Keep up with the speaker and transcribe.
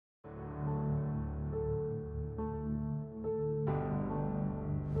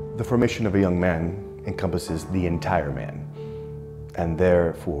The formation of a young man encompasses the entire man, and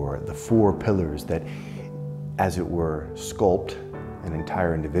therefore the four pillars that, as it were, sculpt an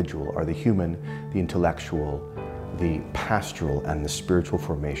entire individual are the human, the intellectual, the pastoral, and the spiritual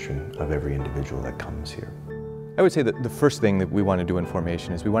formation of every individual that comes here. I would say that the first thing that we want to do in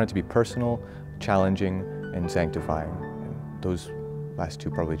formation is we want it to be personal, challenging, and sanctifying. And those last two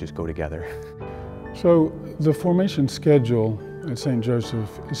probably just go together. So the formation schedule at St. Joseph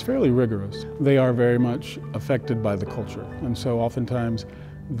is fairly rigorous. They are very much affected by the culture, and so oftentimes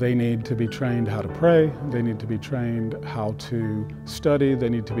they need to be trained how to pray, they need to be trained how to study, they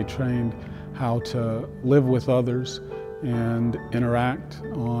need to be trained how to live with others and interact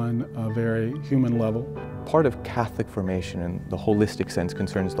on a very human level. Part of Catholic formation in the holistic sense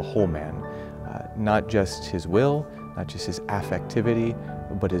concerns the whole man, not just his will, not just his affectivity,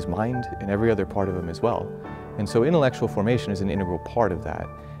 but his mind and every other part of him as well. And so intellectual formation is an integral part of that.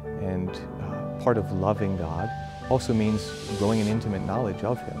 And part of loving God also means growing in intimate knowledge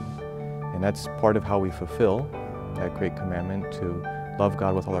of Him. And that's part of how we fulfill that great commandment to love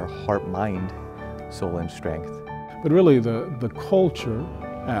God with all our heart, mind, soul, and strength. But really the culture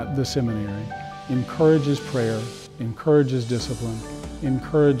at the seminary encourages prayer, encourages discipline,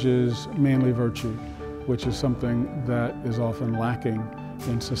 encourages manly virtue, which is something that is often lacking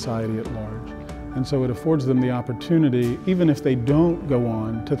in society at large. And so it affords them the opportunity, even if they don't go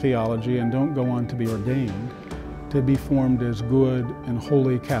on to theology and don't go on to be ordained, to be formed as good and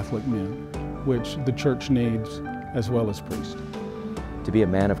holy Catholic men, which the Church needs as well as priests. To be a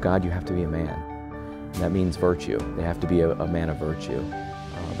man of God, you have to be a man. And that means virtue. They have to be a man of virtue.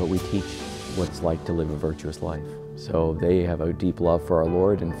 But we teach what it's like to live a virtuous life. So they have a deep love for our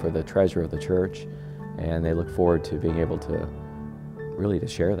Lord and for the treasure of the Church, and they look forward to being able to really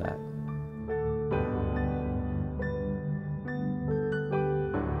share that.